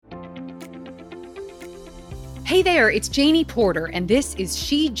Hey there, it's Janie Porter, and this is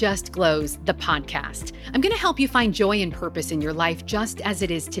She Just Glows, the podcast. I'm going to help you find joy and purpose in your life just as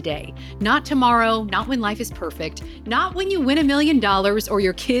it is today. Not tomorrow, not when life is perfect, not when you win $1 million or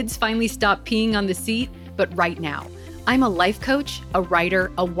your kids finally stop peeing on the seat, but right now. I'm a life coach, a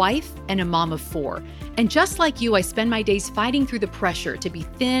writer, a wife, and a mom of 4. And just like you, I spend my days fighting through the pressure to be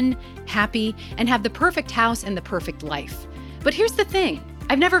thin, happy, and have the perfect house and the perfect life. But here's the thing,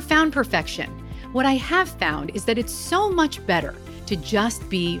 I've never found perfection. What I have found is that it's so much better to just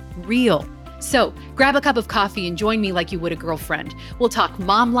be real. So grab a cup of coffee and join me like you would a girlfriend. We'll talk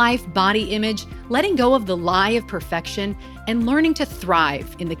mom life, body image, letting go of the lie of perfection, and learning to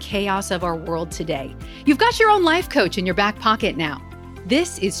thrive in the chaos of our world today. You've got your own life coach in your back pocket now.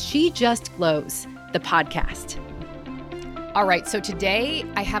 This is She Just Glows, the podcast. All right, so today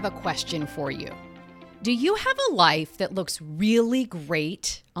I have a question for you. Do you have a life that looks really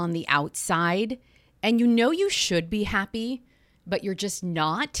great on the outside and you know you should be happy, but you're just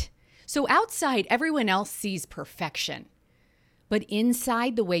not? So outside, everyone else sees perfection, but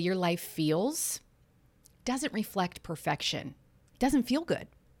inside, the way your life feels doesn't reflect perfection. It doesn't feel good.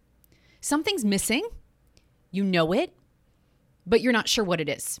 Something's missing. You know it, but you're not sure what it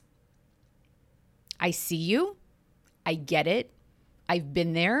is. I see you. I get it. I've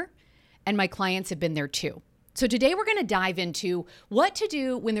been there. And my clients have been there too. So today we're going to dive into what to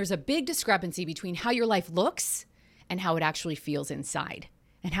do when there's a big discrepancy between how your life looks and how it actually feels inside,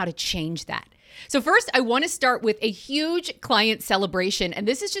 and how to change that. So first, I want to start with a huge client celebration. And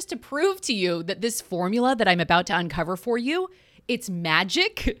this is just to prove to you that this formula that I'm about to uncover for you, it's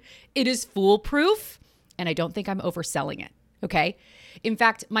magic, it is foolproof, and I don't think I'm overselling it, okay? In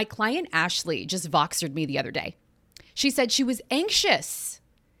fact, my client Ashley just Voxered me the other day. She said she was anxious.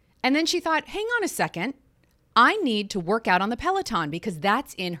 And then she thought, hang on a second, I need to work out on the Peloton because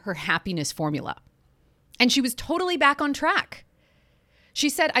that's in her happiness formula. And she was totally back on track. She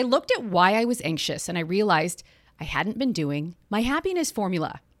said, I looked at why I was anxious and I realized I hadn't been doing my happiness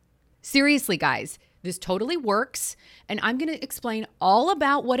formula. Seriously, guys, this totally works. And I'm going to explain all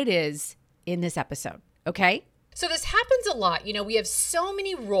about what it is in this episode, okay? So this happens a lot. You know, we have so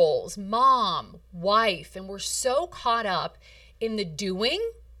many roles, mom, wife, and we're so caught up in the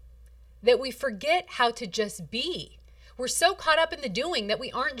doing that we forget how to just be. We're so caught up in the doing that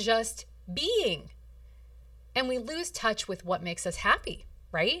we aren't just being. And we lose touch with what makes us happy,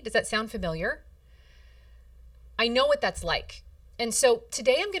 right? Does that sound familiar? I know what that's like. And so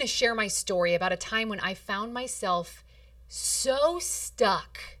today I'm going to share my story about a time when I found myself so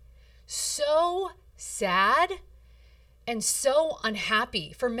stuck, so sad, and so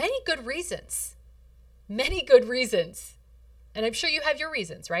unhappy for many good reasons. Many good reasons. And I'm sure you have your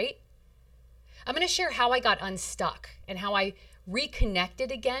reasons, right? I'm going to share how I got unstuck and how I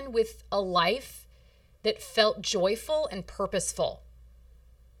reconnected again with a life that felt joyful and purposeful.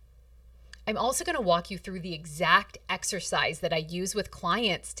 I'm also going to walk you through the exact exercise that I use with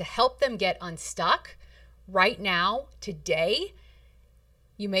clients to help them get unstuck right now, today.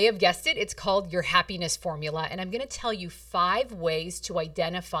 You may have guessed it. It's called your happiness formula. And I'm going to tell you 5 ways to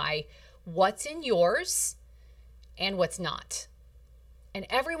identify what's in yours and what's not. And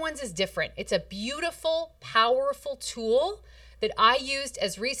everyone's is different. It's a beautiful, powerful tool that I used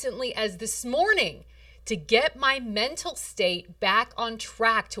as recently as this morning to get my mental state back on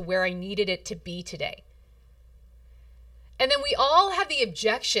track to where I needed it to be today. And then we all have the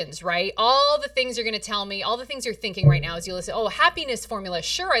objections, right? All the things you're going to tell me, all the things you're thinking right now as you listen, oh, happiness formula.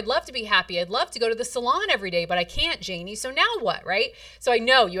 Sure, I'd love to be happy. I'd love to go to the salon every day, but I can't, Janie. So now what, right? So I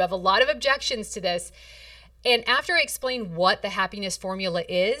know you have a lot of objections to this. And after I explain what the happiness formula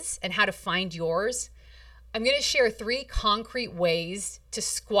is and how to find yours, I'm going to share 3 concrete ways to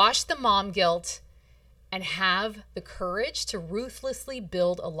squash the mom guilt and have the courage to ruthlessly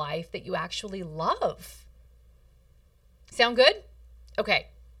build a life that you actually love. Sound good? Okay.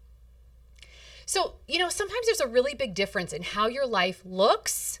 So, you know, sometimes there's a really big difference in how your life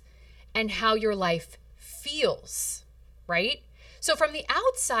looks and how your life feels, right? So from the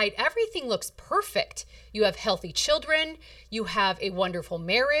outside, everything looks perfect. You have healthy children, you have a wonderful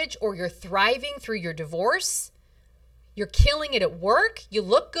marriage, or you're thriving through your divorce. You're killing it at work. You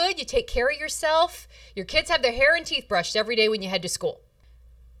look good. You take care of yourself. Your kids have their hair and teeth brushed every day when you head to school.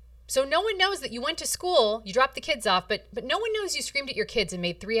 So no one knows that you went to school, you dropped the kids off, but no one knows you screamed at your kids and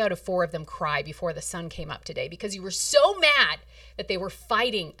made 3 out of 4 of them cry before the sun came up today because you were so mad that they were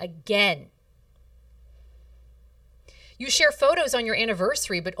fighting again. You share photos on your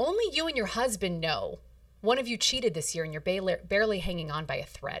anniversary, but only you and your husband know. One of you cheated this year and you're barely hanging on by a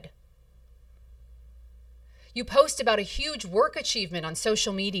thread. You post about a huge work achievement on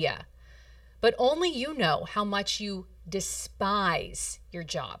social media, but only you know how much you despise your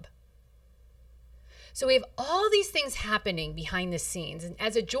job. So we have all these things happening behind the scenes. And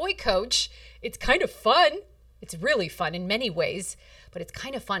as a joy coach, it's kind of fun. It's really fun in many ways, but it's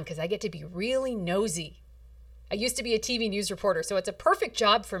kind of fun because I get to be really nosy. I used to be a TV news reporter, so it's a perfect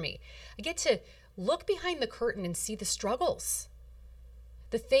job for me. I get to look behind the curtain and see the struggles,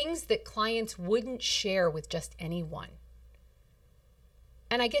 the things that clients wouldn't share with just anyone.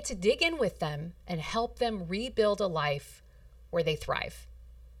 And I get to dig in with them and help them rebuild a life where they thrive.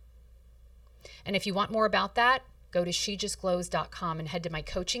 And if you want more about that, go to shejustglows.com and head to my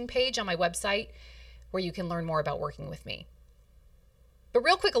coaching page on my website where you can learn more about working with me. But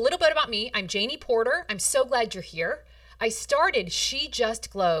real quick, a little bit about me. I'm Janie Porter. I'm so glad you're here. I started She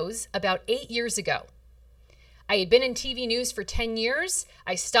Just Glows about 8 years ago. I had been in TV news for 10 years.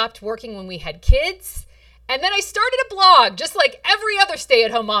 I stopped working when we had kids. And then I started a blog, just like every other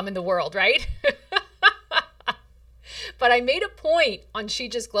stay-at-home mom in the world, right? But I made a point on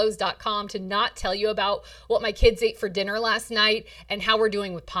shejustglows.com to not tell you about what my kids ate for dinner last night and how we're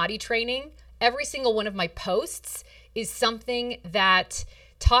doing with potty training. Every single one of my posts is something that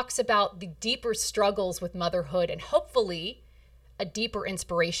talks about the deeper struggles with motherhood and hopefully a deeper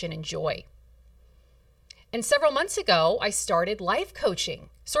inspiration and joy. And several months ago, I started life coaching,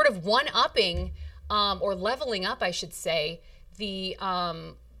 sort of one-upping or leveling up, I should say, the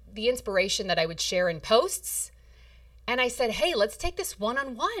inspiration that I would share in posts. And I said, hey, let's take this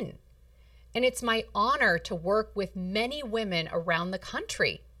one-on-one. And it's my honor to work with many women around the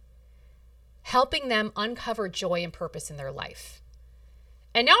country, helping them uncover joy and purpose in their life.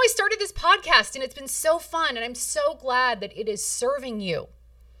 And now I started this podcast and it's been so fun and I'm so glad that it is serving you.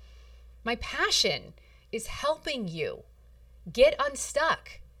 My passion is helping you get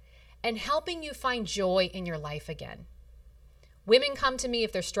unstuck and helping you find joy in your life again. Women come to me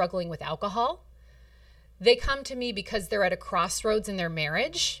if they're struggling with alcohol. They come to me because they're at a crossroads in their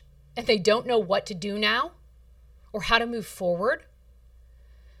marriage and they don't know what to do now or how to move forward.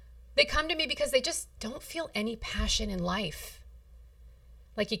 They come to me because they just don't feel any passion in life.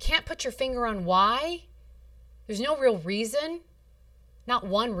 Like you can't put your finger on why. There's no real reason, not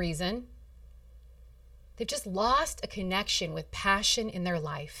one reason. They've just lost a connection with passion in their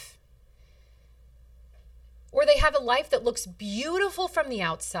life. Or they have a life that looks beautiful from the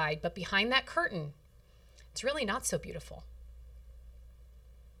outside, but behind that curtain, it's really not so beautiful.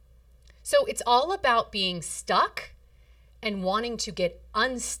 So it's all about being stuck and wanting to get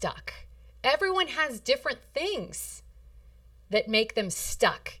unstuck. Everyone has different things that make them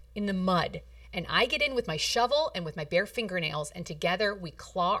stuck in the mud. And I get in with my shovel and with my bare fingernails, and together we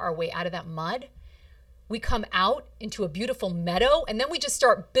claw our way out of that mud. We come out into a beautiful meadow, and then we just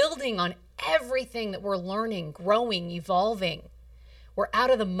start building on everything that we're learning, growing, evolving. We're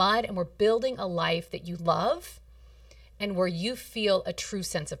out of the mud and we're building a life that you love and where you feel a true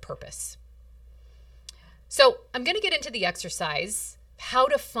sense of purpose. So I'm going to get into the exercise, how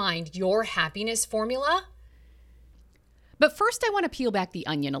to find your happiness formula. But first, I want to peel back the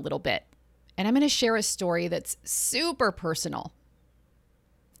onion a little bit. And I'm going to share a story that's super personal.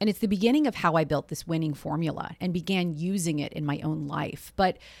 And it's the beginning of how I built this winning formula and began using it in my own life.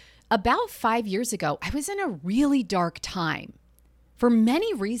 But about 5 years ago, I was in a really dark time for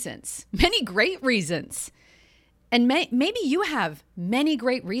many reasons, many great reasons. And maybe you have many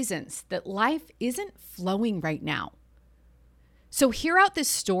great reasons that life isn't flowing right now. So hear out this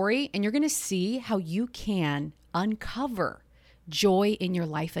story and you're going to see how you can uncover joy in your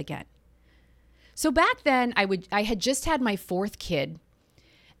life again. So back then, I had just had my fourth kid,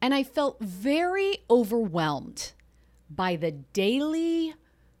 and I felt very overwhelmed by the daily,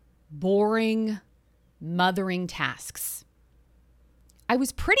 boring mothering tasks. I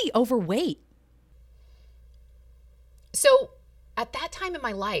was pretty overweight. So at that time in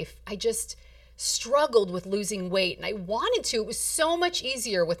my life, I just struggled with losing weight, and I wanted to. It was so much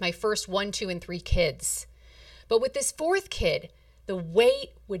easier with my first 1, 2, and 3 kids. But with this fourth kid, the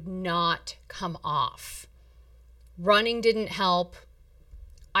weight would not come off. Running didn't help.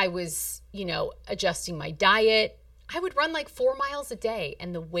 I was, adjusting my diet. I would run like 4 miles a day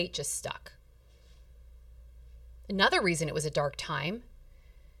and the weight just stuck. Another reason it was a dark time,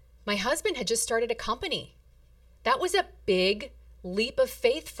 my husband had just started a company. That was a big leap of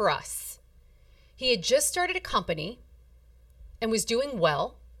faith for us. He had just started a company and was doing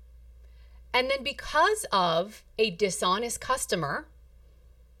well. And then because of a dishonest customer,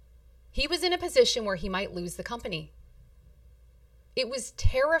 he was in a position where he might lose the company. It was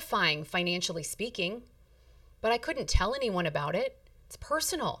terrifying financially speaking, but I couldn't tell anyone about it. It's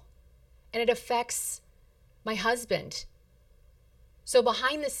personal and it affects my husband. So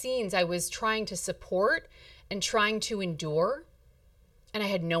behind the scenes, I was trying to support and trying to endure, and I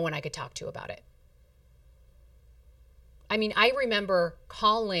had no one I could talk to about it. I mean, I remember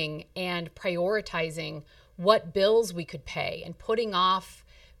calling and prioritizing what bills we could pay and putting off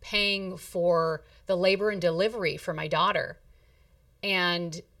paying for the labor and delivery for my daughter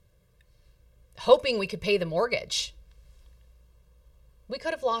and hoping we could pay the mortgage. We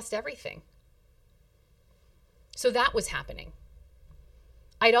could have lost everything. So that was happening.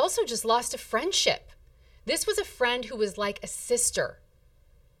 I'd also just lost a friendship. This was a friend who was like a sister,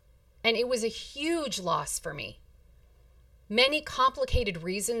 and it was a huge loss for me. Many complicated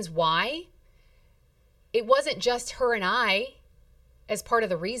reasons why. It wasn't just her and I as part of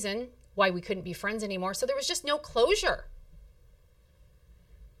the reason why we couldn't be friends anymore. So there was just no closure.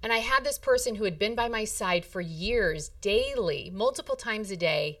 And I had this person who had been by my side for years, daily, multiple times a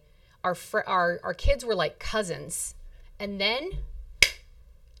day. Our kids were like cousins. And then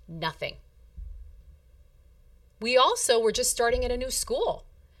nothing. We also were just starting at a new school.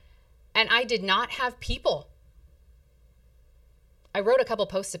 And I did not have people. I wrote a couple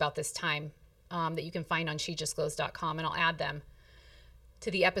posts about this time that you can find on shejustglows.com, and I'll add them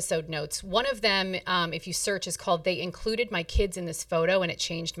to the episode notes. One of them, if you search, is called "They Included My Kids in This Photo and It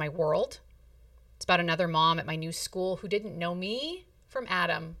Changed My World." It's about another mom at my new school who didn't know me from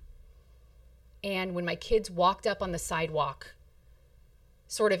Adam. And when my kids walked up on the sidewalk,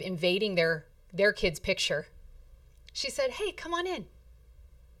 sort of invading their kid's picture, she said, "Hey, come on in."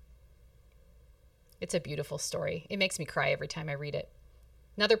 It's a beautiful story. It makes me cry every time I read it.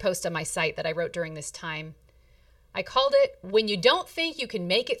 Another post on my site that I wrote during this time, I called it "When You Don't Think You Can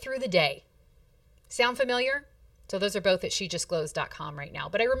Make It Through the Day." Sound familiar? So those are both at shejustglows.com right now.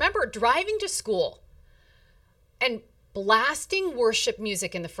 But I remember driving to school and blasting worship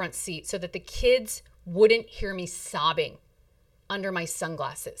music in the front seat so that the kids wouldn't hear me sobbing under my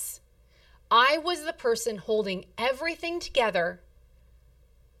sunglasses. I was the person holding everything together,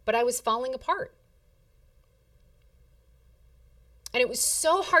 but I was falling apart. And it was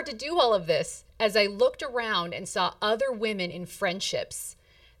so hard to do all of this as I looked around and saw other women in friendships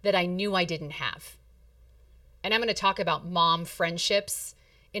that I knew I didn't have. And I'm going to talk about mom friendships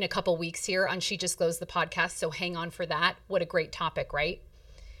in a couple weeks here on She Just Glows, the podcast, so hang on for that. What a great topic, right?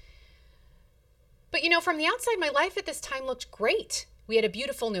 But from the outside, my life at this time looked great. We had a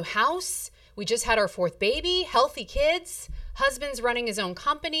beautiful new house. We just had our 4th baby, healthy kids, husband's running his own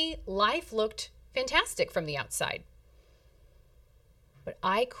company. Life looked fantastic from the outside. But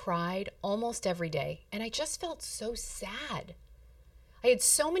I cried almost every day, and I just felt so sad. I had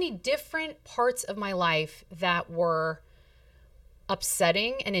so many different parts of my life that were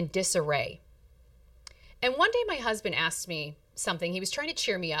upsetting and in disarray. And one day my husband asked me something. He was trying to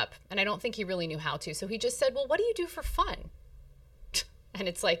cheer me up, and I don't think he really knew how to. So he just said, "Well, what do you do for fun?" And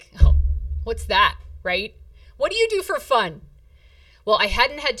it's like, oh, what's that, right? What do you do for fun? Well, I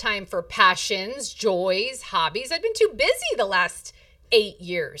hadn't had time for passions, joys, hobbies. I'd been too busy the last 8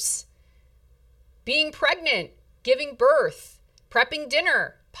 years. Being pregnant, giving birth, prepping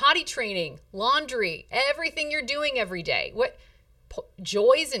dinner, potty training, laundry, everything you're doing every day. What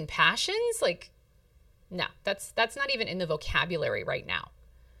joys and passions? Like, no, that's not even in the vocabulary right now.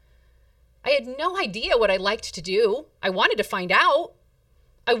 I had no idea what I liked to do. I wanted to find out.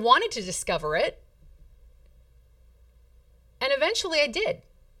 I wanted to discover it. And eventually I did.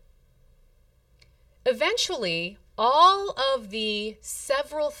 Eventually, all of the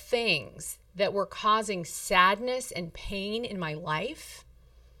several things that were causing sadness and pain in my life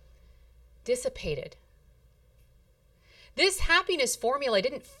dissipated. This happiness formula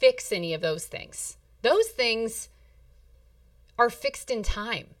didn't fix any of those things. Those things are fixed in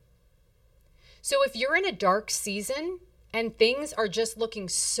time. So if you're in a dark season and things are just looking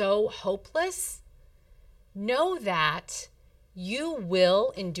so hopeless, know that you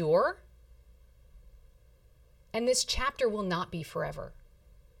will endure. And this chapter will not be forever.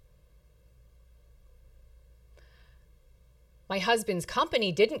 My husband's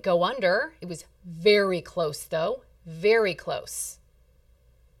company didn't go under. It was very close, though. Very close.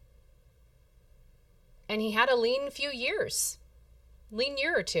 And he had a lean year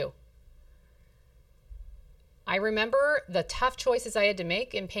or two. I remember the tough choices I had to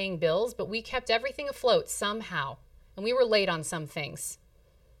make in paying bills, but we kept everything afloat somehow. And we were late on some things.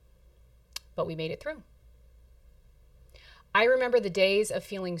 But we made it through. I remember the days of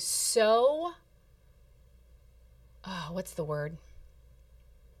feeling so, what's the word?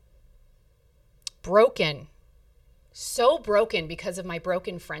 Broken. So broken because of my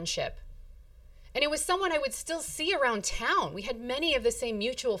broken friendship. And it was someone I would still see around town. We had many of the same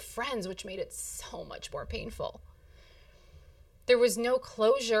mutual friends, which made it so much more painful. There was no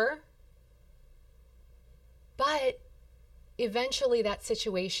closure. But eventually that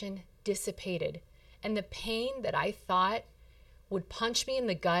situation dissipated. And the pain that I thought would punch me in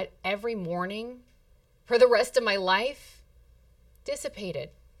the gut every morning for the rest of my life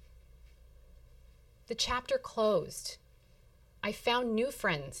dissipated. The chapter closed. I found new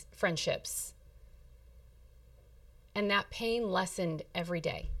friendships. And that pain lessened every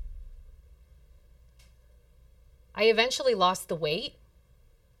day. I eventually lost the weight.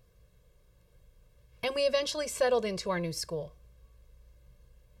 And we eventually settled into our new school.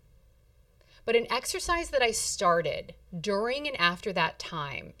 But an exercise that I started during and after that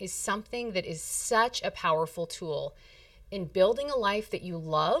time is something that is such a powerful tool in building a life that you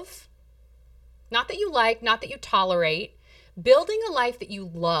love, not that you like, not that you tolerate, building a life that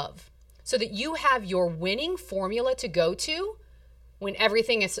you love so that you have your winning formula to go to when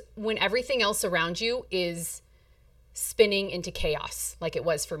everything else around you is spinning into chaos like it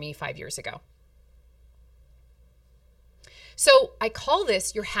was for me 5 years ago. So I call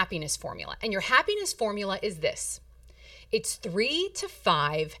this your happiness formula. And your happiness formula is this. It's 3 to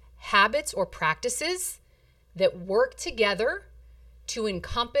 5 habits or practices that work together to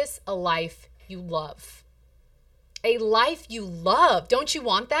encompass a life you love. A life you love. Don't you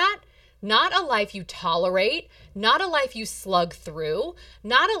want that? Not a life you tolerate, not a life you slug through,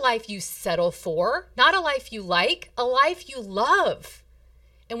 not a life you settle for, not a life you like, a life you love.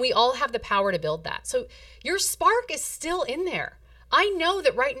 And we all have the power to build that. So your spark is still in there. I know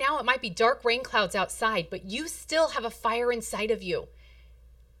that right now it might be dark rain clouds outside, but you still have a fire inside of you.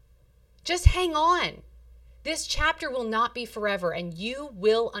 Just hang on. This chapter will not be forever, and you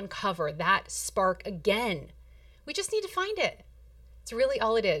will uncover that spark again. We just need to find it. It's really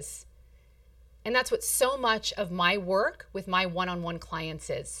all it is. And that's what so much of my work with my one-on-one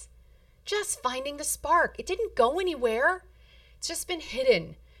clients is. Just finding the spark. It didn't go anywhere. It's just been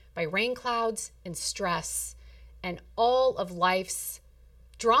hidden by rain clouds and stress and all of life's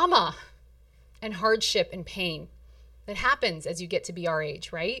drama and hardship and pain that happens as you get to be our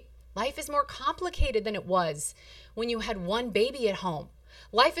age, right? Life is more complicated than it was when you had one baby at home.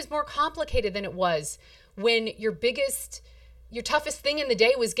 Life is more complicated than it was when your toughest thing in the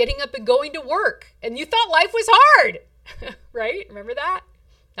day was getting up and going to work and you thought life was hard, right? Remember that?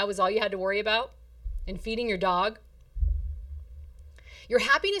 That was all you had to worry about? And feeding your dog? Your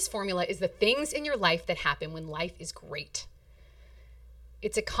happiness formula is the things in your life that happen when life is great.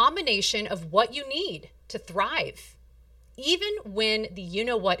 It's a combination of what you need to thrive, even when the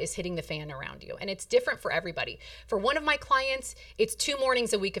you-know-what is hitting the fan around you. And it's different for everybody. For one of my clients, it's 2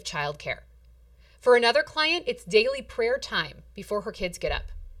 mornings a week of childcare. For another client, it's daily prayer time before her kids get up.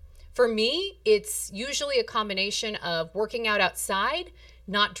 For me, it's usually a combination of working out outside,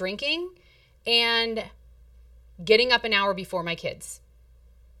 not drinking, and getting up an hour before my kids.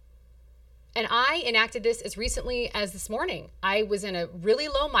 And I enacted this as recently as this morning. I was in a really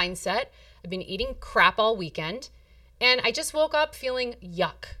low mindset. I've been eating crap all weekend. And I just woke up feeling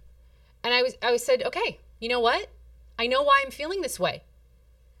yuck. And I said, okay, you know what? I know why I'm feeling this way.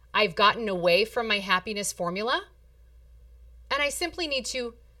 I've gotten away from my happiness formula. And I simply need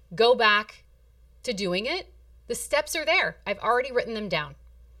to go back to doing it. The steps are there. I've already written them down.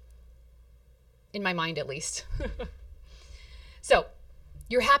 In my mind, at least. So,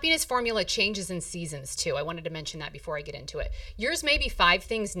 your happiness formula changes in seasons too. I wanted to mention that before I get into it. Yours may be 5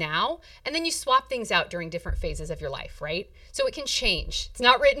 things now, and then you swap things out during different phases of your life, right? So it can change. It's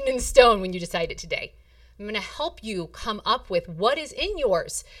not written in stone when you decide it today. I'm going to help you come up with what is in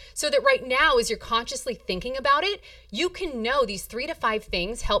yours so that right now, as you're consciously thinking about it, you can know these 3 to 5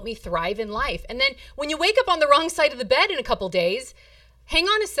 things help me thrive in life. And then when you wake up on the wrong side of the bed in a couple days, hang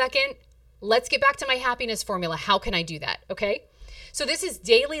on a second. Let's get back to my happiness formula. How can I do that? Okay. So this is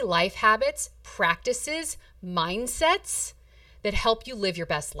daily life habits, practices, mindsets that help you live your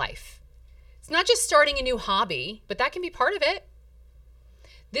best life. It's not just starting a new hobby, but that can be part of it.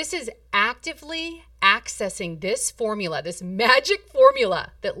 This is actively accessing this formula, this magic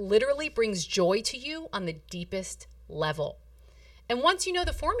formula that literally brings joy to you on the deepest level. And once you know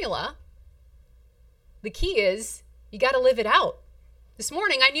the formula, the key is you got to live it out. This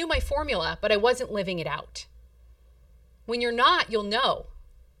morning, I knew my formula, but I wasn't living it out. When you're not, you'll know.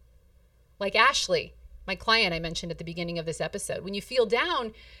 Like Ashley, my client I mentioned at the beginning of this episode. When you feel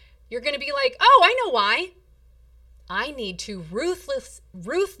down, you're going to be like, oh, I know why. I need to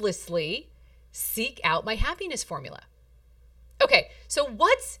ruthlessly seek out my happiness formula. Okay, so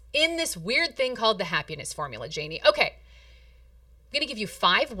what's in this weird thing called the happiness formula, Janie? Okay, I'm going to give you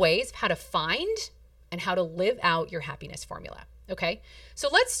 5 ways of how to find and how to live out your happiness formula. Okay, so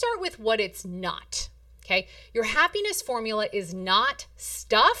let's start with what it's not. Okay? Your happiness formula is not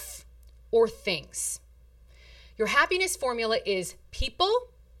stuff or things. Your happiness formula is people,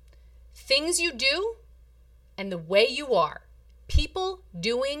 things you do, and the way you are. People,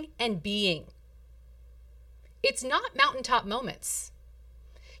 doing, and being. It's not mountaintop moments.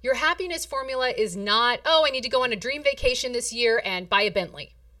 Your happiness formula is not, oh, I need to go on a dream vacation this year and buy a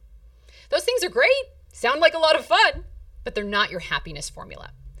Bentley. Those things are great, sound like a lot of fun, but they're not your happiness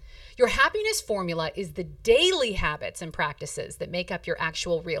formula. Your happiness formula is the daily habits and practices that make up your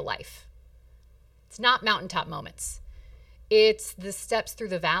actual real life. It's not mountaintop moments. It's the steps through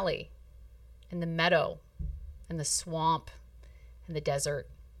the valley and the meadow and the swamp and the desert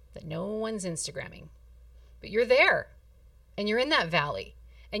that no one's Instagramming. But you're there and you're in that valley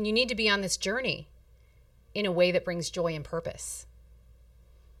and you need to be on this journey in a way that brings joy and purpose.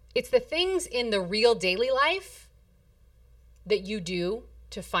 It's the things in the real daily life that you do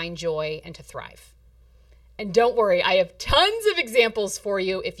to find joy and to thrive. And don't worry, I have tons of examples for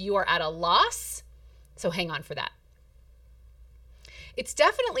you if you are at a loss, so hang on for that. It's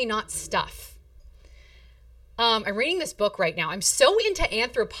definitely not stuff. I'm reading this book right now. I'm so into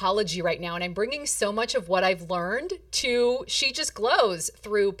anthropology right now, and I'm bringing so much of what I've learned to She Just Glows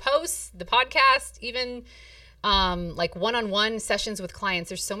through posts, the podcast, even like one-on-one sessions with clients.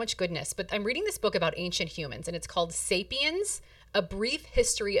 There's so much goodness. But I'm reading this book about ancient humans, and it's called Sapiens, A Brief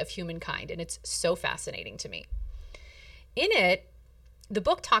History of Humankind, and it's so fascinating to me. In it, the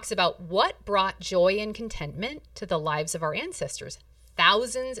book talks about what brought joy and contentment to the lives of our ancestors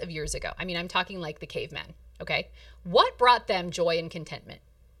thousands of years ago. I mean, I'm talking like the cavemen, okay? What brought them joy and contentment?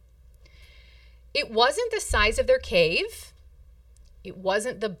 It wasn't the size of their cave. It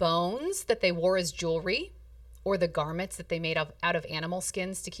wasn't the bones that they wore as jewelry or the garments that they made out of animal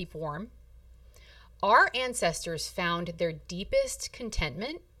skins to keep warm. Our ancestors found their deepest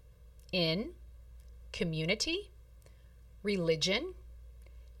contentment in community, religion,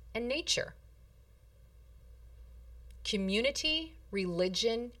 and nature. Community,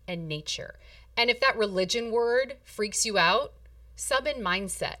 religion, and nature. And if that religion word freaks you out, sub in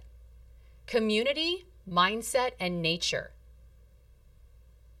mindset. Community, mindset, and nature.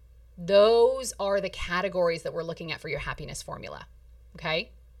 Those are the categories that we're looking at for your happiness formula,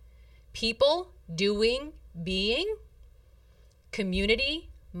 okay? People, doing, being, community,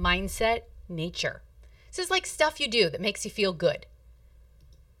 mindset, nature. This is like stuff you do that makes you feel good.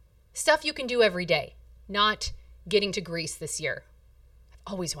 Stuff you can do every day, not getting to Greece this year.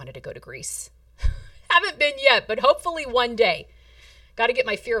 I've always wanted to go to Greece. Haven't been yet, but hopefully one day. Got to get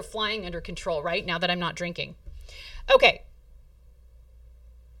my fear of flying under control, right? Now that I'm not drinking. Okay.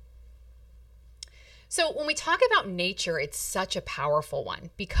 So when we talk about nature, it's such a powerful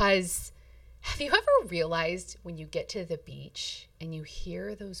one because have you ever realized when you get to the beach and you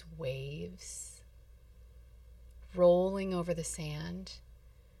hear those waves rolling over the sand,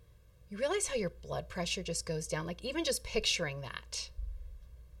 you realize how your blood pressure just goes down? Like even just picturing that.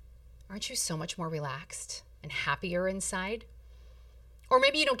 Aren't you so much more relaxed and happier inside? Or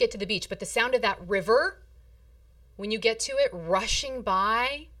maybe you don't get to the beach, but the sound of that river, when you get to it rushing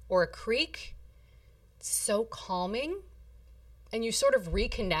by, or a creek, it's so calming. And you sort of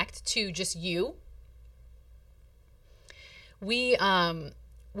reconnect to just you. We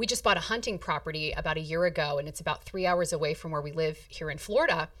just bought a hunting property about a year ago, and it's about 3 hours away from where we live here in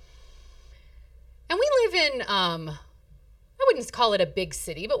Florida. And we live in, I wouldn't call it a big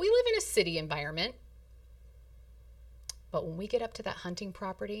city, but we live in a city environment. But when we get up to that hunting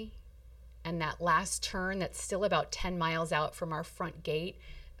property and that last turn that's still about 10 miles out from our front gate,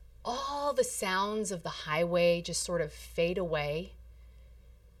 all the sounds of the highway just sort of fade away.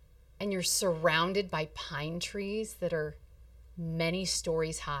 And you're surrounded by pine trees that are many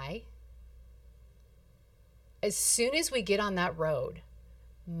stories high. As soon as we get on that road,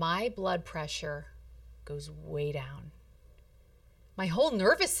 my blood pressure goes way down. My whole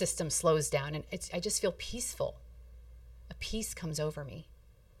nervous system slows down and I just feel peaceful. A peace comes over me.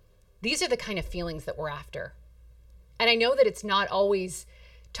 These are the kind of feelings that we're after. And I know that it's not always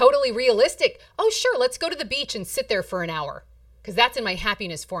totally realistic. Oh, sure, let's go to the beach and sit there for an hour because that's in my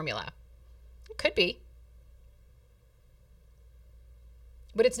happiness formula. It could be.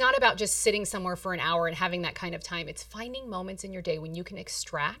 But it's not about just sitting somewhere for an hour and having that kind of time. It's finding moments in your day when you can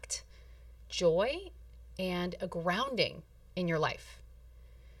extract joy and a grounding in your life.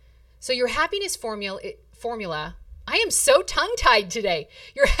 So your happiness formula, I am so tongue-tied today.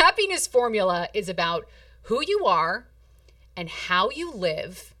 Your happiness formula is about who you are and how you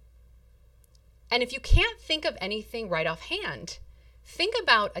live. And if you can't think of anything right offhand, think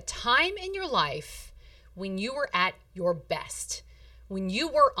about a time in your life when you were at your best, when you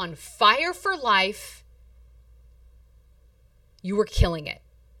were on fire for life You were killing it.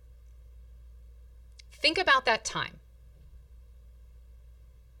 Think about that time.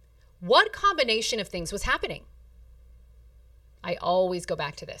 What combination of things was happening? I always go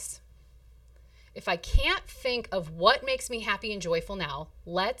back to this. If I can't think of what makes me happy and joyful now,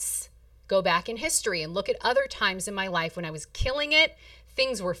 let's go back in history and look at other times in my life when I was killing it,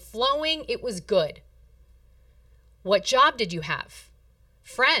 things were flowing, it was good. What job did you have?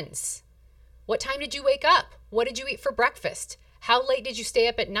 Friends? What time did you wake up? What did you eat for breakfast? How late did you stay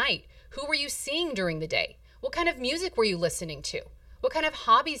up at night? Who were you seeing during the day? What kind of music were you listening to? What kind of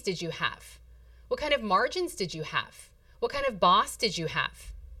hobbies did you have? What kind of margins did you have? What kind of boss did you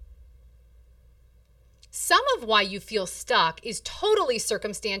have? Some of why you feel stuck is totally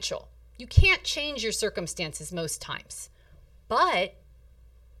circumstantial. You can't change your circumstances most times. But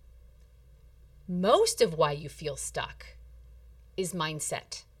most of why you feel stuck is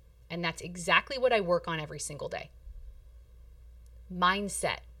mindset. And that's exactly what I work on every single day.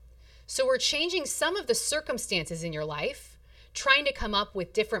 Mindset. So we're changing some of the circumstances in your life, trying to come up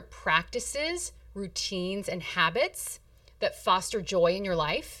with different practices, routines, and habits that foster joy in your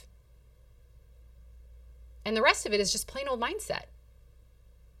life. And the rest of it is just plain old mindset,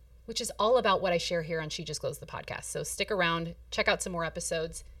 which is all about what I share here on She Just Glows, the podcast. So stick around, check out some more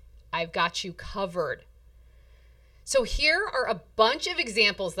episodes. I've got you covered. So here are a bunch of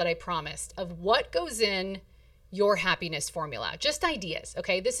examples that I promised of what goes in your happiness formula. Just ideas,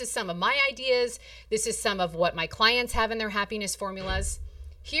 okay? This is some of my ideas. This is some of what my clients have in their happiness formulas.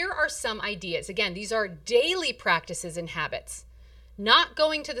 Here are some ideas. Again, these are daily practices and habits. Not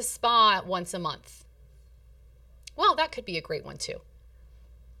going to the spa once a month. Well, that could be a great one too.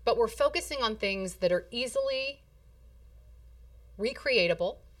 But we're focusing on things that are easily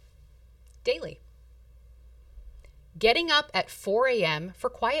recreatable daily. Getting up at 4 a.m. for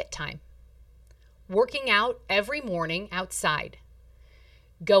quiet time. Working out every morning outside.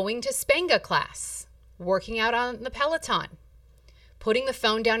 Going to Spanga class. Working out on the Peloton. Putting the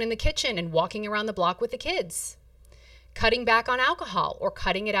phone down in the kitchen and walking around the block with the kids. Cutting back on alcohol or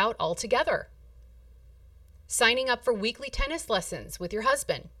cutting it out altogether. Signing up for weekly tennis lessons with your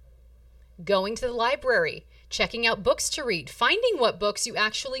husband. Going to the library, checking out books to read, finding what books you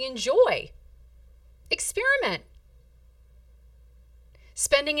actually enjoy. Experiment.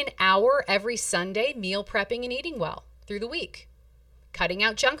 Spending an hour every Sunday meal prepping and eating well through the week. Cutting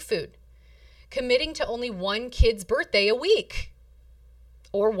out junk food. Committing to only one kid's birthday a week.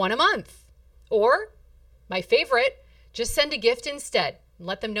 Or one a month. Or, my favorite, just send a gift instead and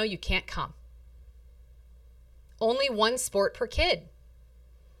let them know you can't come. Only one sport per kid.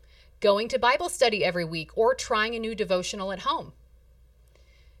 Going to Bible study every week or trying a new devotional at home.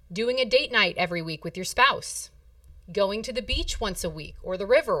 Doing a date night every week with your spouse. Going to the beach once a week or the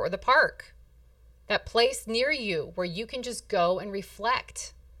river or the park. That place near you where you can just go and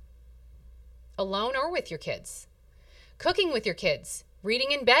reflect. Alone or with your kids. Cooking with your kids.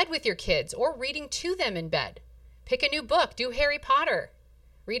 Reading in bed with your kids or reading to them in bed. Pick a new book. Do Harry Potter.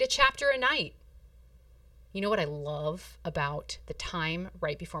 Read a chapter a night. You know what I love about the time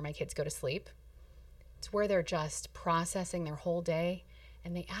right before my kids go to sleep? It's where they're just processing their whole day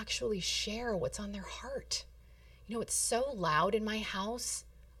and they actually share what's on their heart. You know, it's so loud in my house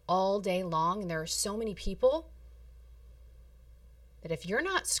all day long and there are so many people that if you're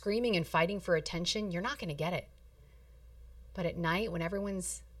not screaming and fighting for attention, you're not going to get it. But at night when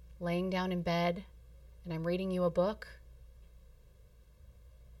everyone's laying down in bed and I'm reading you a book,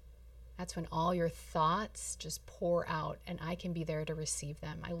 that's when all your thoughts just pour out and I can be there to receive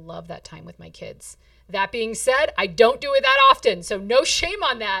them. I love that time with my kids. That being said, I don't do it that often, so no shame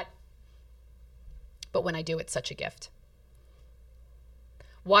on that. But when I do, it's such a gift.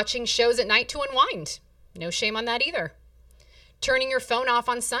 Watching shows at night to unwind. No shame on that either. Turning your phone off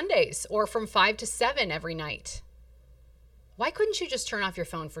on Sundays or from 5 to 7 every night. Why couldn't you just turn off your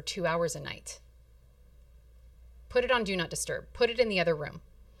phone for 2 hours a night? Put it on Do Not Disturb. Put it in the other room.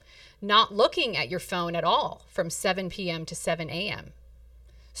 Not looking at your phone at all from 7 p.m. to 7 a.m.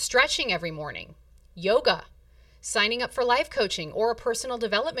 Stretching every morning. Yoga. Signing up for life coaching or a personal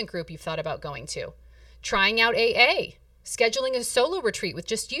development group you've thought about going to. Trying out AA. Scheduling a solo retreat with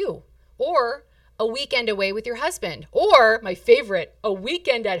just you. Or a weekend away with your husband. Or, my favorite, a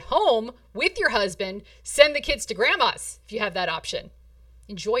weekend at home with your husband. Send the kids to grandma's if you have that option.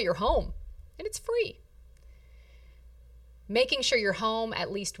 Enjoy your home. And it's free. Making sure you're home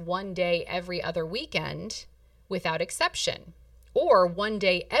at least one day every other weekend without exception, or one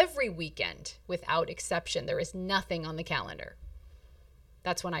day every weekend without exception. There is nothing on the calendar.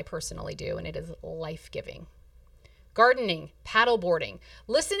 That's what I personally do, and it is life-giving. gardening, paddleboarding,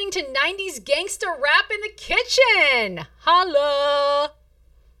 listening to 90s gangsta rap in the kitchen. Holla!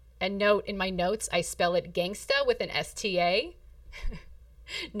 And note, in my notes, I spell it gangsta with an S-T-A,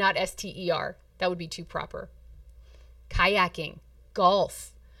 not S-T-E-R. That would be too proper. Kayaking,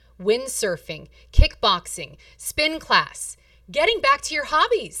 golf, windsurfing, kickboxing, spin class, getting back to your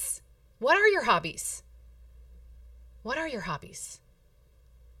hobbies. What are your hobbies? What are your hobbies?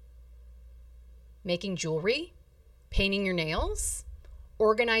 Making jewelry, painting your nails,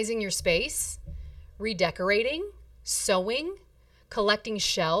 organizing your space, redecorating, sewing, collecting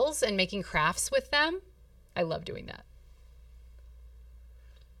shells and making crafts with them. I love doing that.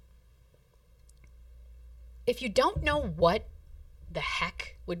 If you don't know what the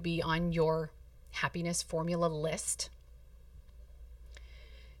heck would be on your happiness formula list,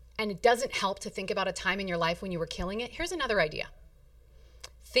 and it doesn't help to think about a time in your life when you were killing it, here's another idea.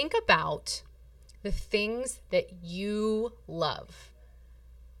 Think about the things that you love.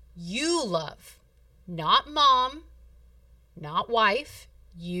 You love, not mom, not wife,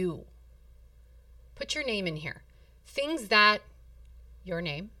 you. Put your name in here. Things that your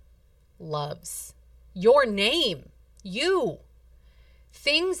name loves. Your name, you.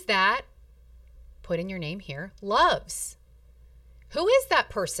 Things that, put in your name here, loves. Who is that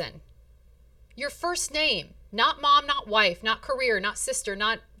person? Your first name, not mom, not wife, not career, not sister,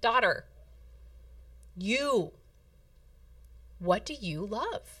 not daughter. You. What do you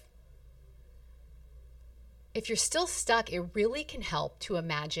love? If you're still stuck, it really can help to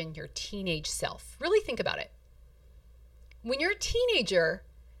imagine your teenage self. Really think about it. When you're a teenager,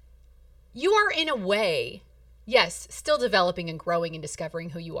 you are in a way, yes, still developing and growing and discovering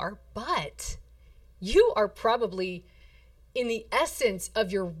who you are, but you are probably in the essence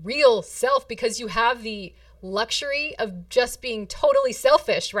of your real self because you have the luxury of just being totally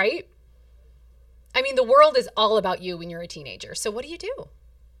selfish, right? I mean, the world is all about you when you're a teenager. So what do?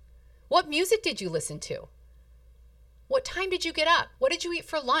 What music did you listen to? What time did you get up? What did you eat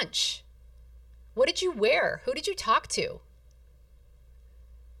for lunch? What did you wear? Who did you talk to?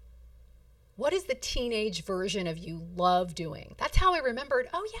 What is the teenage version of you love doing? That's how I remembered,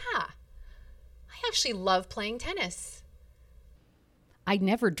 oh yeah, I actually love playing tennis. I'd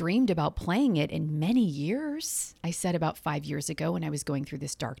never dreamed about playing it in many years. I said about 5 years ago when I was going through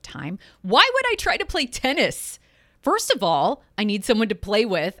this dark time, why would I try to play tennis? First of all, I need someone to play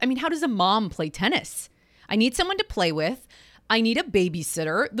with. I mean, how does a mom play tennis? I need someone to play with. I need a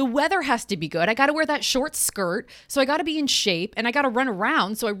babysitter. The weather has to be good. I got to wear that short skirt. So I got to be in shape and I got to run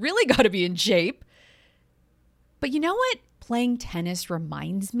around. So I really got to be in shape. But you know what playing tennis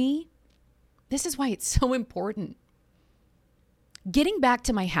reminds me? This is why it's so important. Getting back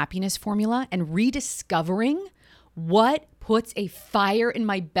to my happiness formula and rediscovering what puts a fire in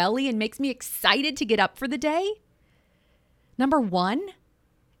my belly and makes me excited to get up for the day. Number one,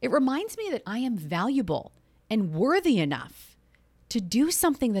 it reminds me that I am valuable and worthy enough to do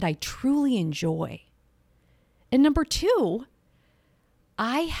something that I truly enjoy. And number two,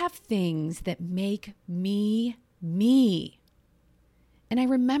 I have things that make me me. And I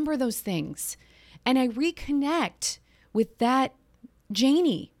remember those things and I reconnect with that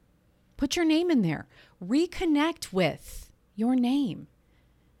Janie. Put your name in there. Reconnect with your name.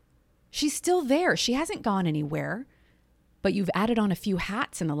 She's still there. She hasn't gone anywhere, but you've added on a few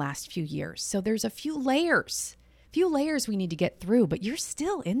hats in the last few years. So there's a few layers we need to get through, but you're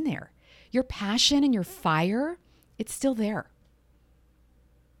still in there. Your passion and your fire, it's still there.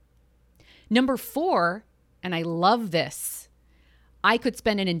 Number 4, and I love this. I could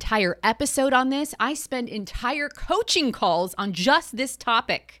spend an entire episode on this. I spend entire coaching calls on just this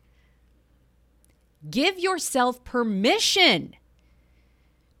topic. Give yourself permission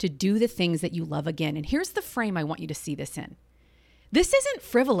to do the things that you love again. And here's the frame I want you to see this in. This isn't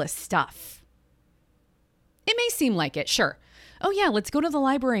frivolous stuff. It may seem like it, sure. Oh yeah, let's go to the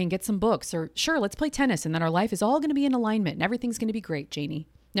library and get some books. Or sure, let's play tennis and then our life is all going to be in alignment and everything's going to be great, Janie.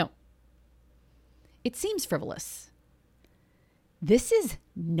 No. It seems frivolous. This is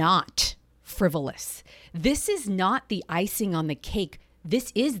not frivolous. This is not the icing on the cake.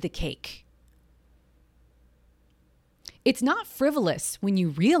 This is the cake. It's not frivolous when you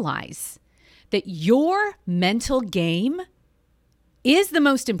realize that your mental game is the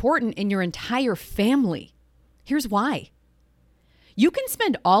most important in your entire family. Here's why. You can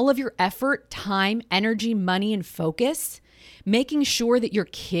spend all of your effort, time, energy, money, and focus making sure that your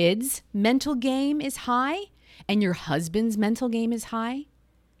kids' mental game is high and your husband's mental game is high.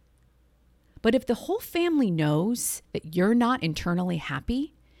 But if the whole family knows that you're not internally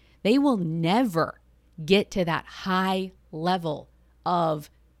happy, they will never get to that high level of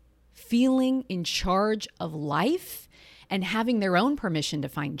feeling in charge of life and having their own permission to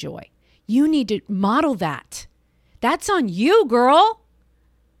find joy. You need to model that. That's on you, girl.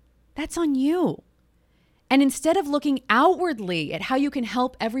 That's on you. And instead of looking outwardly at how you can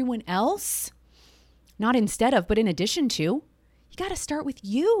help everyone else, not instead of, but in addition to, you got to start with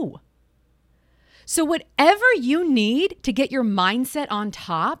you. So whatever you need to get your mindset on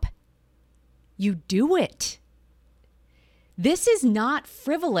top, you do it. This is not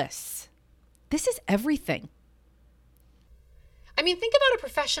frivolous. This is everything. I mean, think about a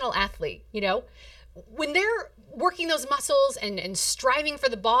professional athlete, when they're working those muscles and striving for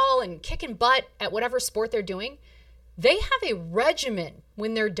the ball and kicking butt at whatever sport they're doing, they have a regimen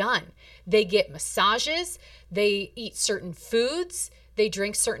when they're done. They get massages, they eat certain foods, they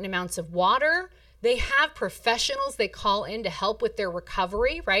drink certain amounts of water, they have professionals they call in to help with their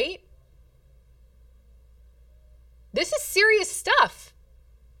recovery, right? This is serious stuff.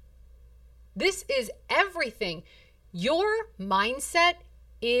 This is everything. Your mindset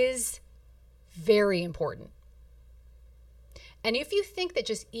is very important. And if you think that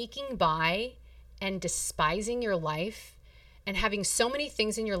just eking by and despising your life and having so many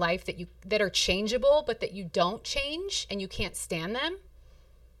things in your life that are changeable, but that you don't change and you can't stand them,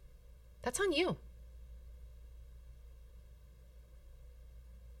 that's on you.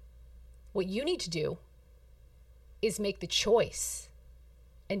 What you need to do is make the choice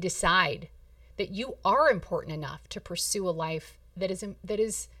and decide that you are important enough to pursue a life that is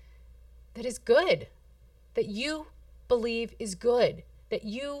good, that you believe is good, that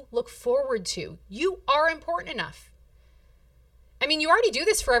you look forward to. You are important enough. I mean, you already do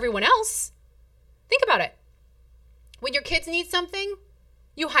this for everyone else. Think about it. When your kids need something,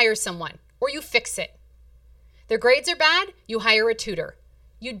 you hire someone or you fix it. Their grades are bad, you hire a tutor.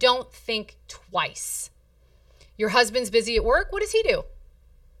 You don't think twice. Your husband's busy at work, what does he do?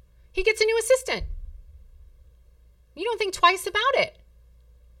 He gets a new assistant. You don't think twice about it.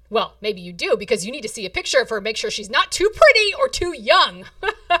 Well, maybe you do because you need to see a picture of her, make sure she's not too pretty or too young,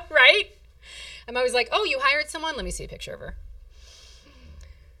 right? I'm always like, oh, you hired someone? Let me see a picture of her.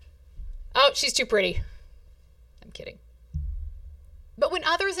 Oh, she's too pretty. I'm kidding. But when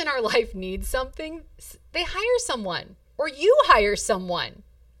others in our life need something, they hire someone, or you hire someone,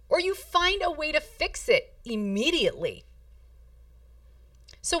 or you find a way to fix it immediately.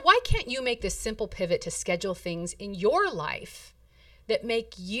 So why can't you make this simple pivot to schedule things in your life that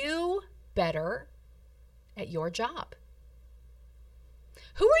make you better at your job?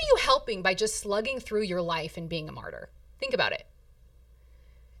 Who are you helping by just slugging through your life and being a martyr? Think about it.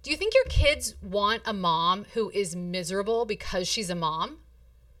 Do you think your kids want a mom who is miserable because she's a mom?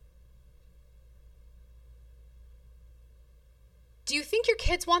 Do you think your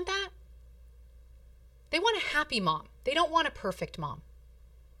kids want that? They want a happy mom. They don't want a perfect mom.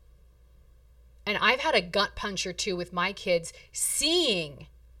 And I've had a gut punch or two with my kids, seeing,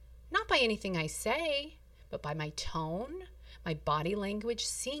 not by anything I say, but by my tone, my body language,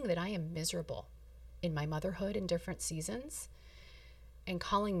 seeing that I am miserable in my motherhood in different seasons and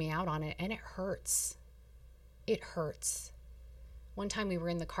calling me out on it. And it hurts. It hurts. One time we were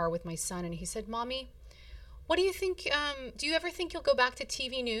in the car with my son and he said, Mommy, what do you think? Do you ever think you'll go back to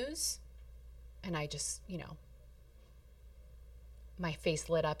TV news? And I just, my face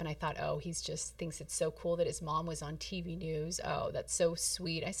lit up and I thought, oh, he's just thinks it's so cool that his mom was on TV news. Oh, that's so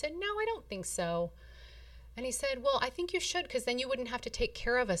sweet. I said, no, I don't think so. And he said, well, I think you should, because then you wouldn't have to take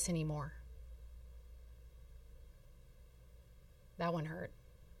care of us anymore. That one hurt.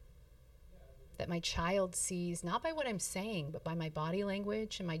 That my child sees, not by what I'm saying, but by my body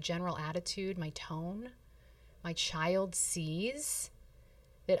language and my general attitude, my tone. My child sees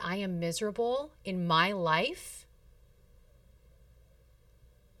that I am miserable in my life.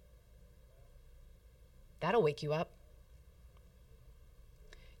 That'll wake you up.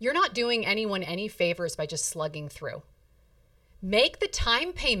 You're not doing anyone any favors by just slugging through. Make the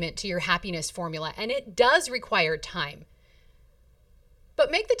time payment to your happiness formula, and it does require time.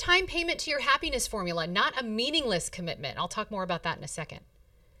 But make the time payment to your happiness formula, not a meaningless commitment. I'll talk more about that in a second.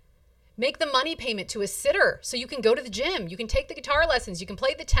 Make the money payment to a sitter so you can go to the gym. You can take the guitar lessons. You can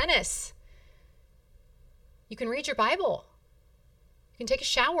play the tennis. You can read your Bible. You can take a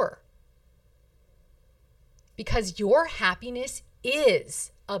shower. Because your happiness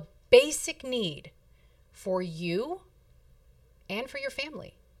is a basic need for you and for your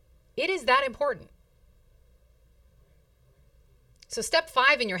family. It is that important. So step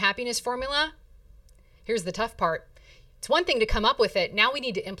 5 in your happiness formula, here's the tough part. It's one thing to come up with it. Now we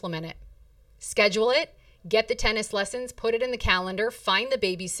need to implement it. Schedule it, get the tennis lessons, put it in the calendar, find the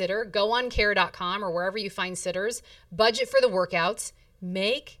babysitter, go on care.com or wherever you find sitters, budget for the workouts,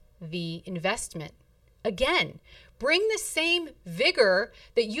 make the investment. Again, bring the same vigor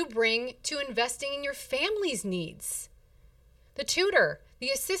that you bring to investing in your family's needs. The tutor, the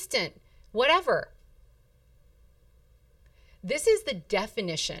assistant, whatever. This is the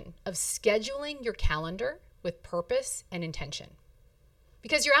definition of scheduling your calendar with purpose and intention.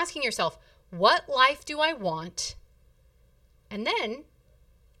 Because you're asking yourself, what life do I want? And then,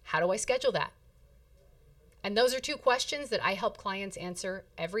 how do I schedule that? And those are two questions that I help clients answer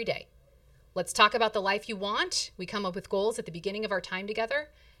every day. Let's talk about the life you want. We come up with goals at the beginning of our time together.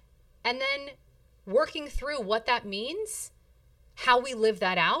 And then working through what that means, how we live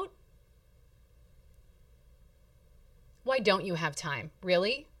that out. Why don't you have time?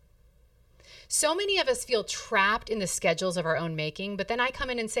 Really? So many of us feel trapped in the schedules of our own making, but then I come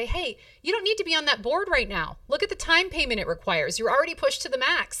in and say, hey, you don't need to be on that board right now. Look at the time payment it requires. You're already pushed to the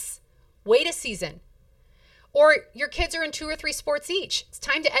max. Wait a season. Or your kids are in 2 or 3 sports each. It's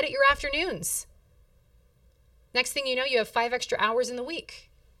time to edit your afternoons. Next thing you know, you have 5 extra hours in the week.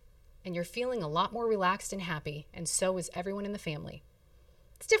 And you're feeling a lot more relaxed and happy, and so is everyone in the family.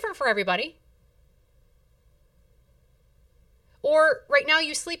 It's different for everybody. Or right now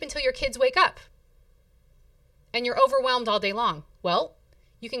you sleep until your kids wake up and you're overwhelmed all day long. Well,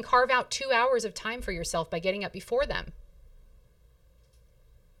 you can carve out 2 hours of time for yourself by getting up before them.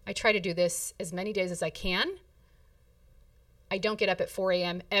 I try to do this as many days as I can. I don't get up at 4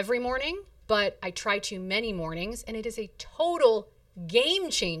 a.m. every morning, but I try to many mornings, and it is a total game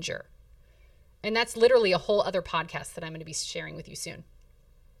changer. And that's literally a whole other podcast that I'm going to be sharing with you soon.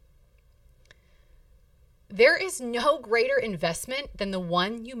 There is no greater investment than the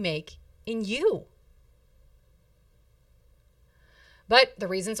one you make in you. But the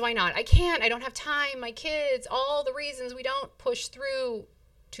reasons why not, I can't, I don't have time, my kids, all the reasons we don't push through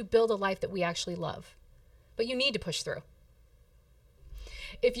to build a life that we actually love. But you need to push through.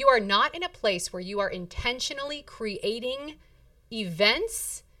 If you are not in a place where you are intentionally creating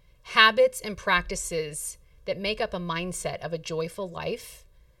events, habits, and practices that make up a mindset of a joyful life,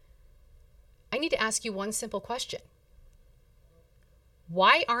 I need to ask you one simple question.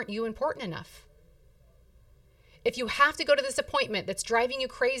 Why aren't you important enough? If you have to go to this appointment that's driving you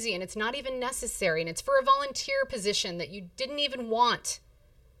crazy and it's not even necessary and it's for a volunteer position that you didn't even want,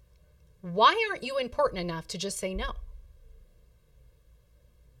 why aren't you important enough to just say no?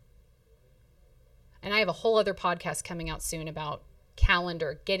 And I have a whole other podcast coming out soon about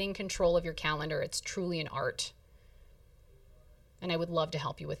calendar, getting control of your calendar. It's truly an art. And I would love to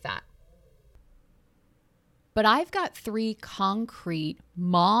help you with that. But I've got 3 concrete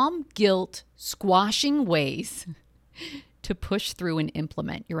mom guilt squashing ways to push through and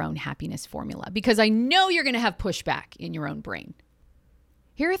implement your own happiness formula, because I know you're going to have pushback in your own brain.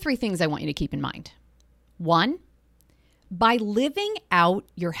 Here are 3 things I want you to keep in mind. 1, by living out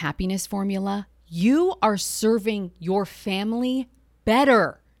your happiness formula, you are serving your family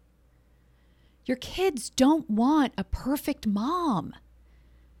better. Your kids don't want a perfect mom.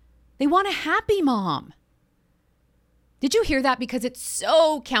 They want a happy mom. Did you hear that? Because it's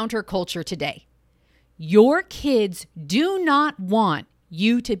so counterculture today. Your kids do not want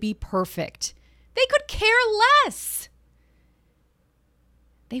you to be perfect. They could care less.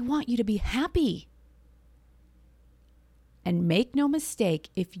 They want you to be happy. And make no mistake,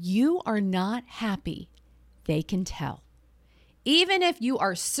 if you are not happy, they can tell. Even if you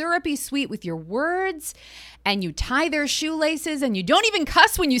are syrupy sweet with your words and you tie their shoelaces and you don't even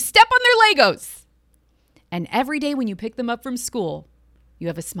cuss when you step on their Legos. And every day when you pick them up from school, you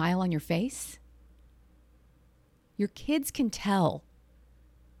have a smile on your face. Your kids can tell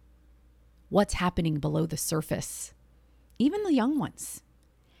what's happening below the surface, even the young ones.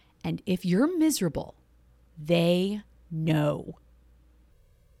 And if you're miserable, they know.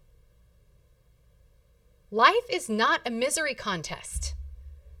 Life is not a misery contest.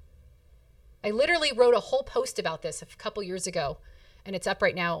 I literally wrote a whole post about this a couple years ago, and it's up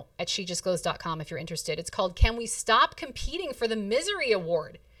right now at shejustglows.com if you're interested. It's called, Can We Stop Competing for the Misery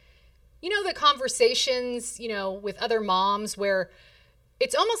Award? You know, the conversations, with other moms where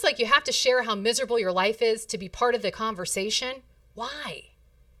it's almost like you have to share how miserable your life is to be part of the conversation. Why?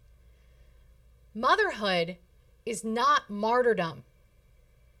 Motherhood is not martyrdom.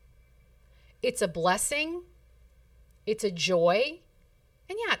 It's a blessing. It's a joy.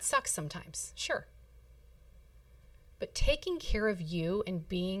 And yeah, it sucks sometimes, sure. But taking care of you and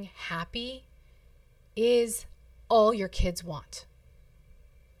being happy is all your kids want.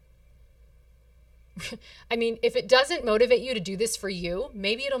 I mean, if it doesn't motivate you to do this for you,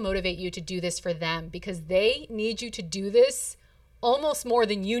 maybe it'll motivate you to do this for them, because they need you to do this almost more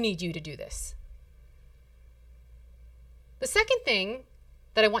than you need you to do this. The second thing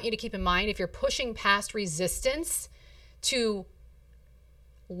that I want you to keep in mind if you're pushing past resistance to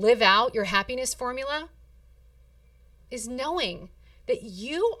live out your happiness formula is knowing that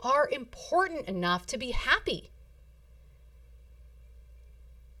you are important enough to be happy.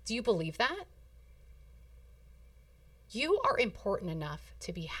 Do you believe that? You are important enough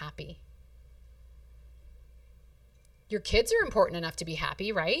to be happy. Your kids are important enough to be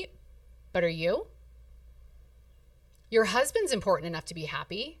happy, right? But are you? Your husband's important enough to be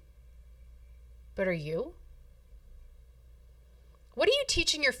happy. But are you? What are you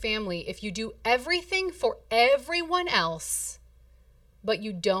teaching your family if you do everything for everyone else, but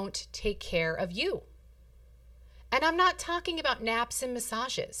you don't take care of you? And I'm not talking about naps and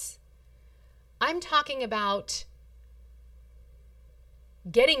massages. I'm talking about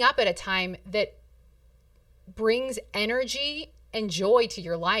getting up at a time that brings energy and joy to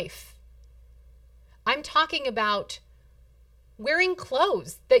your life. I'm talking about wearing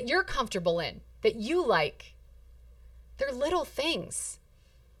clothes that you're comfortable in, that you like. They're little things,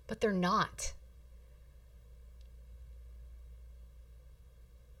 but they're not.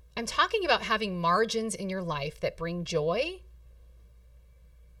 I'm talking about having margins in your life that bring joy.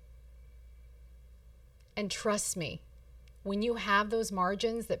 And trust me, when you have those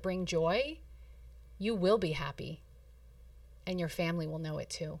margins that bring joy, you will be happy, and your family will know it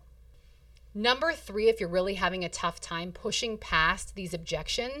too. Number 3, if you're really having a tough time pushing past these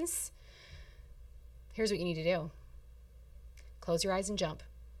objections, here's what you need to do. Close your eyes and jump.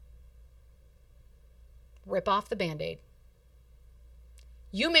 Rip off the Band-Aid.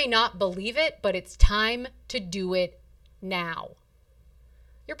 You may not believe it, but it's time to do it now.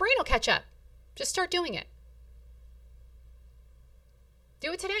 Your brain will catch up. Just start doing it.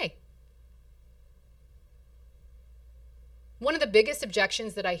 Do it today. One of the biggest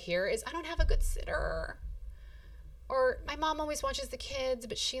objections that I hear is, I don't have a good sitter. Or my mom always watches the kids,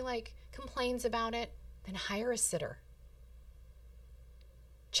 but she complains about it. Then hire a sitter.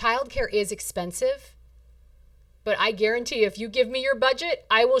 Childcare is expensive, but I guarantee if you give me your budget,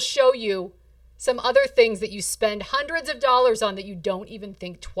 I will show you some other things that you spend hundreds of dollars on that you don't even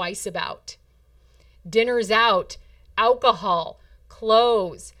think twice about. Dinners out, alcohol,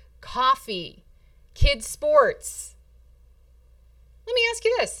 clothes, coffee, kids' sports. Let me ask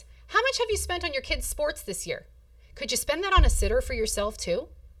you this. How much have you spent on your kids' sports this year? Could you spend that on a sitter for yourself too?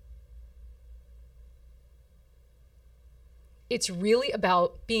 It's really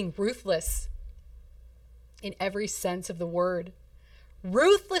about being ruthless in every sense of the word.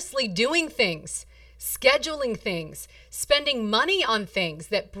 Ruthlessly doing things, scheduling things, spending money on things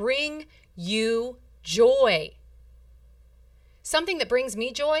that bring you joy. Something that brings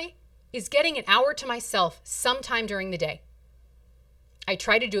me joy is getting an hour to myself sometime during the day. I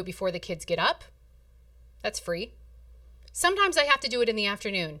try to do it before the kids get up. That's free. Sometimes I have to do it in the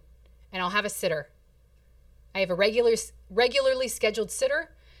afternoon, and I'll have a sitter. I have a regularly scheduled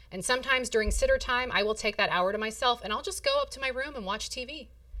sitter, and sometimes during sitter time, I will take that hour to myself, and I'll just go up to my room and watch TV.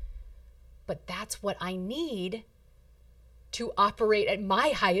 But that's what I need to operate at my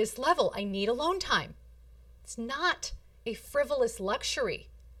highest level. I need alone time. It's not a frivolous luxury.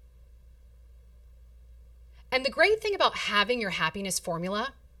 And the great thing about having your happiness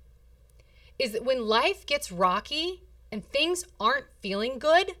formula is that when life gets rocky and things aren't feeling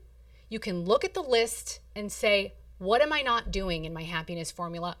good, you can look at the list and say, what am I not doing in my happiness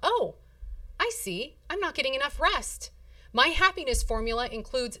formula? Oh, I see. I'm not getting enough rest. My happiness formula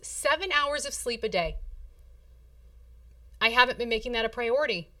includes 7 hours of sleep a day. I haven't been making that a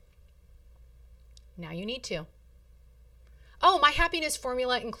priority. Now you need to. Oh, my happiness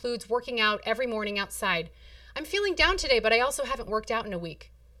formula includes working out every morning outside. I'm feeling down today, but I also haven't worked out in a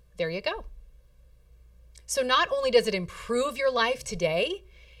week. There you go. So not only does it improve your life today,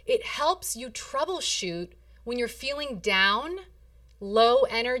 it helps you troubleshoot when you're feeling down, low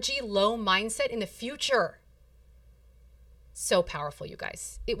energy, low mindset in the future. So powerful, you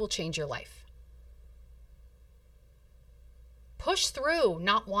guys. It will change your life. Push through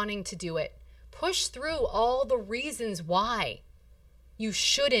not wanting to do it. Push through all the reasons why you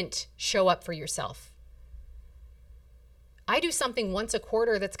shouldn't show up for yourself. I do something once a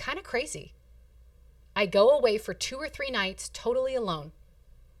quarter that's kind of crazy. I go away for 2 or 3 nights totally alone.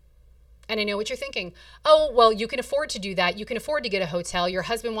 And I know what you're thinking. Oh, well, you can afford to do that. You can afford to get a hotel. Your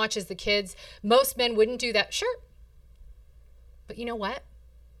husband watches the kids. Most men wouldn't do that. Sure. But you know what?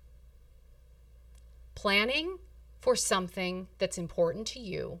 Planning for something that's important to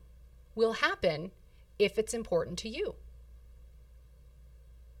you will happen if it's important to you.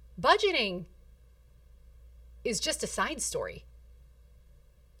 Budgeting is just a side story.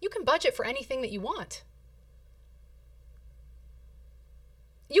 You can budget for anything that you want.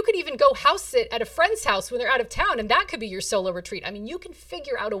 You could even go house sit at a friend's house when they're out of town, and that could be your solo retreat. I mean, you can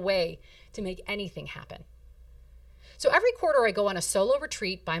figure out a way to make anything happen. So every quarter I go on a solo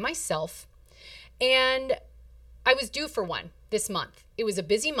retreat by myself, and I was due for one this month. It was a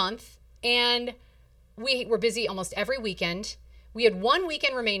busy month, and we were busy almost every weekend. We had one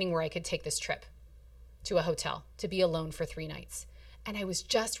weekend remaining where I could take this trip to a hotel to be alone for 3 nights. And I was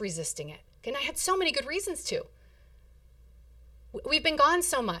just resisting it. And I had so many good reasons to. We've been gone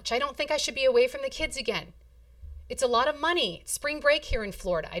so much. I don't think I should be away from the kids again. It's a lot of money. It's spring break here in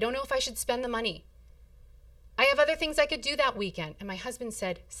Florida. I don't know if I should spend the money. I have other things I could do that weekend. And my husband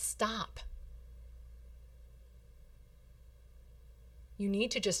said, stop. You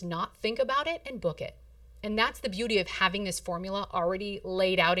need to just not think about it and book it. And that's the beauty of having this formula already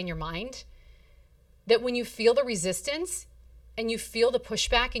laid out in your mind, that when you feel the resistance and you feel the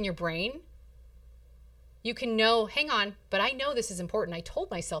pushback in your brain, you can know, hang on, but I know this is important. I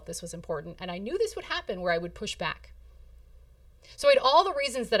told myself this was important, and I knew this would happen where I would push back. So I had all the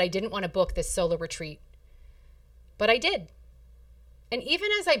reasons that I didn't want to book this solo retreat, but I did. And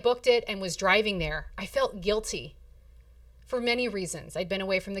even as I booked it and was driving there, I felt guilty for many reasons. I'd been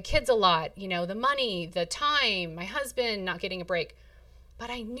away from the kids a lot, the money, the time, my husband not getting a break,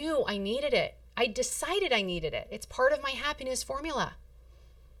 but I knew I needed it. I decided I needed it. It's part of my happiness formula.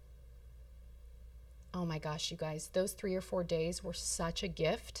 Oh my gosh, you guys, those 3 or 4 days were such a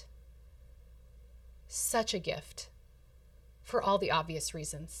gift. Such a gift for all the obvious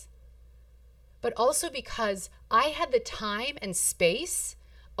reasons. But also because I had the time and space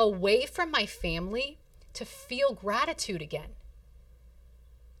away from my family to feel gratitude again.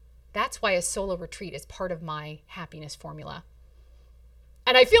 That's why a solo retreat is part of my happiness formula.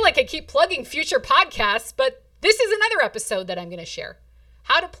 And I feel like I keep plugging future podcasts, but this is another episode that I'm going to share.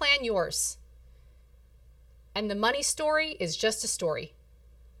 How to plan yours. And the money story is just a story.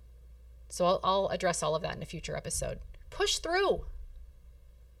 So I'll address all of that in a future episode. Push through.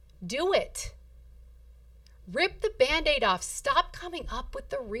 Do it. Rip the Band-Aid off. Stop coming up with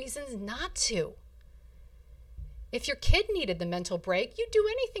the reasons not to. If your kid needed the mental break, you'd do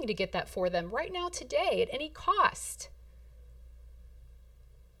anything to get that for them right now, today, at any cost.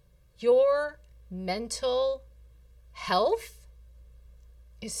 Your mental health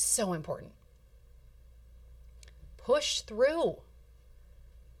is so important. Push through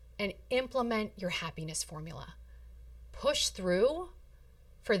and implement your happiness formula. Push through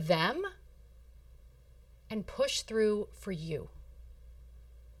for them and push through for you.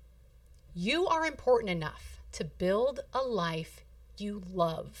 You are important enough to build a life you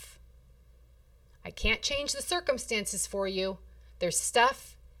love. I can't change the circumstances for you. There's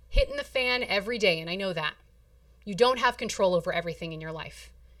stuff hitting the fan every day, and I know that. You don't have control over everything in your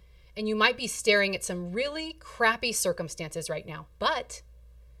life. And you might be staring at some really crappy circumstances right now, but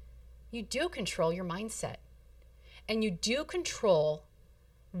you do control your mindset. And you do control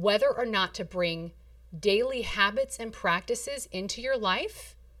whether or not to bring daily habits and practices into your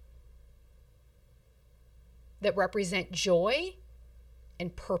life that represent joy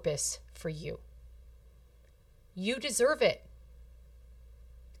and purpose for you. You deserve it.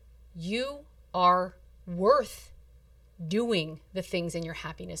 You are worth doing the things in your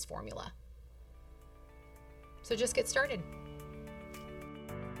happiness formula. So just get started.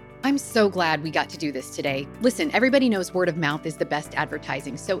 I'm so glad we got to do this today. Listen, everybody knows word of mouth is the best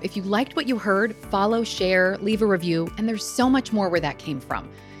advertising. So if you liked what you heard, follow, share, leave a review, and there's so much more where that came from.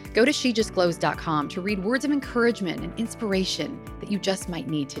 Go to shejustglows.com to read words of encouragement and inspiration that you just might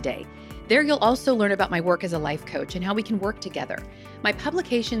need today. There you'll also learn about my work as a life coach and how we can work together. My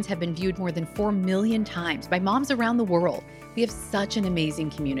publications have been viewed more than 4 million times by moms around the world. We have such an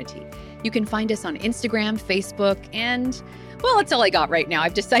amazing community. You can find us on Instagram, Facebook, and, well, that's all I got right now.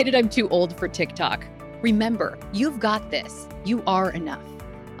 I've decided I'm too old for TikTok. Remember, you've got this. You are enough.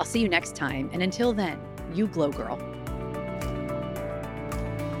 I'll see you next time, and until then, you glow, girl.